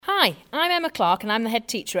Hi, I'm Emma Clark and I'm the head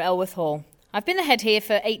teacher at Elworth Hall. I've been the head here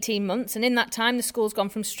for 18 months and in that time the school's gone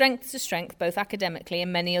from strength to strength both academically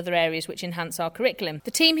and many other areas which enhance our curriculum.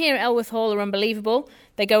 The team here at Elworth Hall are unbelievable.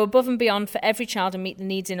 They go above and beyond for every child and meet the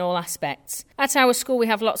needs in all aspects. At our school we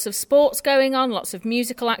have lots of sports going on, lots of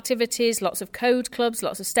musical activities, lots of code clubs,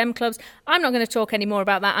 lots of STEM clubs. I'm not going to talk any more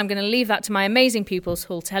about that. I'm going to leave that to my amazing pupils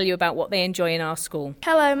who will tell you about what they enjoy in our school.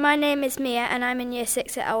 Hello, my name is Mia and I'm in Year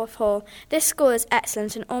 6 at Elworth Hall. This school is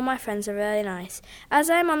excellent and all my friends are really nice. As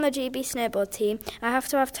I'm on the GB Snowboard team, I have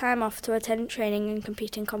to have time off to attend training and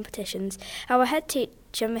compete in competitions. Our head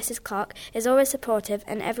teacher, Mrs. Clark, is always supportive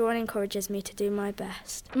and everyone encourages me to do my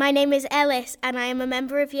best. My name is Ellis and I am a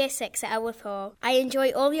member of Year 6 at Elworth Hall. I enjoy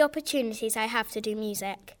all the opportunities I have to do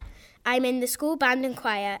music. I'm in the school band and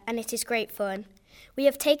choir and it is great fun. We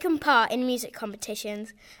have taken part in music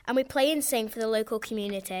competitions and we play and sing for the local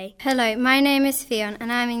community. Hello, my name is Fionn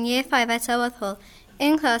and I'm in Year 5 at Elworth Hall.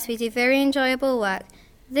 In class we do very enjoyable work.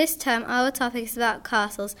 This term our topic is about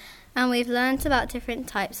castles and we've learnt about different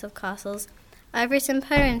types of castles. I've written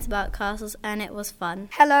poems about castles and it was fun.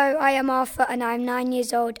 Hello, I am Arthur and I'm 9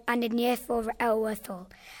 years old and in Year 4 at Elworth Hall.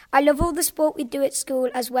 I love all the sport we do at school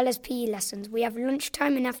as well as PE lessons. We have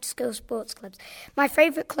lunchtime and after-school sports clubs. My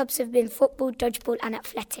favourite clubs have been football, dodgeball and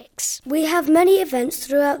athletics. We have many events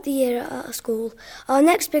throughout the year at our school. Our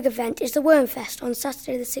next big event is the Wormfest on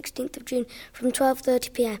Saturday the 16th of June from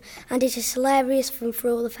 12:30pm and it is hilarious fun for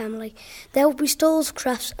all the family. There will be stalls,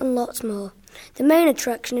 crafts and lots more. The main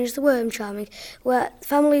attraction is the worm charming, where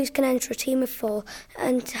families can enter a team of 4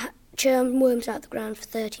 and charm worms out the ground for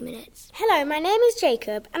 30 minutes. Hello, my name is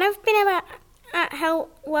Jacob and I've been at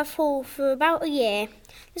Elworth Hall for about a year.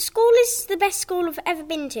 The school is the best school I've ever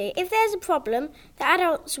been to. If there's a problem, the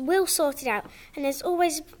adults will sort it out and there's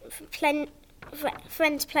always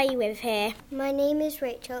friends to play with here. My name is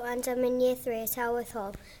Rachel and I'm in Year 3 at Elworth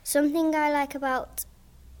Hall. Something I like about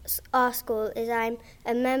our school is I'm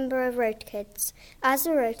a member of Rota Kids. As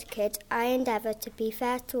a Rota Kid, I endeavour to be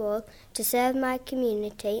fair to all, to serve my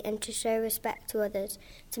community and to show respect to others,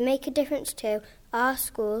 to make a difference to our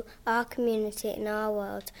school, our community and our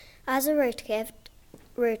world. As a Rota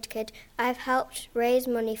Kid, I've helped raise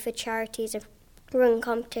money for charities and run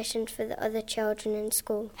competitions for the other children in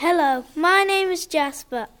school. Hello, my name is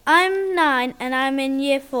Jasper. I'm 9 and I'm in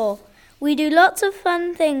Year 4. We do lots of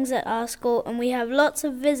fun things at our school and we have lots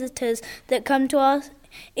of visitors that come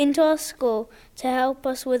into our school to help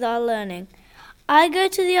us with our learning. I go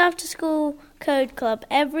to the after-school code club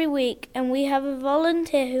every week and we have a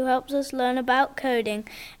volunteer who helps us learn about coding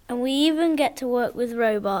and we even get to work with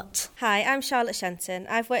robots. Hi, I'm Charlotte Shenton.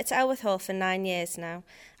 I've worked at Elworth Hall for 9 years now.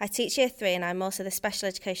 I teach Year 3 and I'm also the Special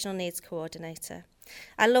Educational Needs Coordinator.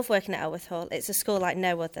 I love working at Elworth Hall. It's a school like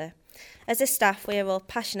no other. As a staff, we are all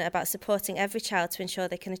passionate about supporting every child to ensure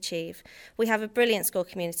they can achieve. We have a brilliant school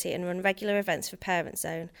community and run regular events for Parent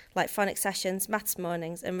Zone, like phonics sessions, maths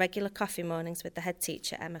mornings and regular coffee mornings with the head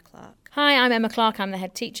teacher, Emma Clark. Hi, I'm Emma Clark, I'm the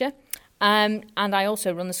head teacher. And I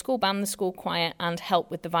also run the school band, the school choir and help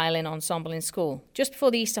with the violin ensemble in school. Just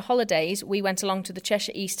before the Easter holidays, we went along to the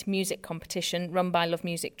Cheshire East music competition run by Love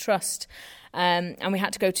Music Trust. And we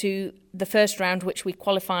had to go to the first round, which we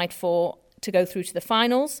qualified for to go through to the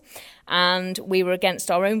finals. And we were against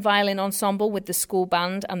our own violin ensemble with the school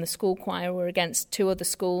band and the school choir were against 2 other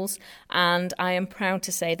schools. And I am proud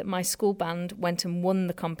to say that my school band went and won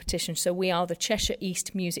the competition. So we are the Cheshire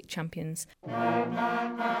East music champions.